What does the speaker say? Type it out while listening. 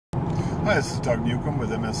Hi, this is Doug Newcomb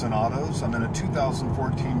with MSN Autos. I'm in a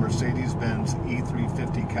 2014 Mercedes-Benz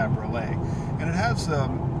E350 Cabriolet, and it has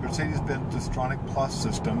Mercedes-Benz Distronic Plus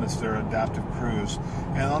system. It's their adaptive cruise,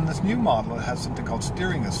 and on this new model it has something called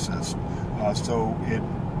steering assist, so it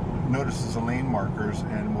notices the lane markers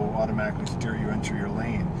and will automatically steer you into your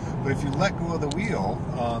lane. But if you let go of the wheel,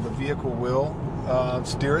 the vehicle will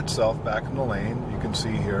steer itself back in the lane. You can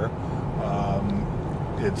see here.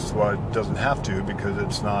 It doesn't have to, because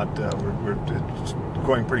it's not. It's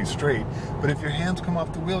going pretty straight. But if your hands come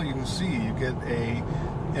off the wheel, you can see you get a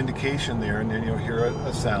indication there, and then you'll hear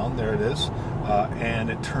a sound. There it is,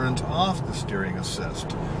 and it turns off the steering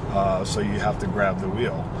assist. So you have to grab the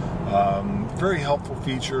wheel. Very helpful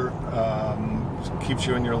feature. Keeps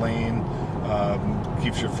you in your lane.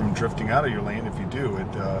 Keeps you from drifting out of your lane. If you do,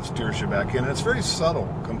 it steers you back in. And it's very subtle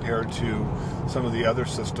compared to some of the other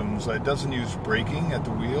systems. It doesn't use braking at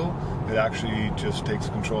the wheel. It actually just takes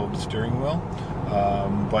control of the steering wheel.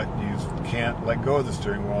 But you can't let go of the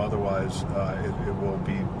steering wheel, otherwise it will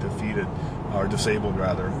be defeated, or disabled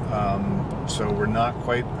rather. So we're not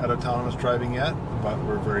quite at autonomous driving yet, but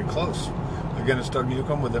we're very close. Again, it's Doug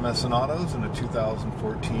Newcomb with MSN Autos in a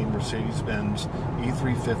 2014 Mercedes-Benz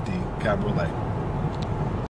E350 Cabriolet.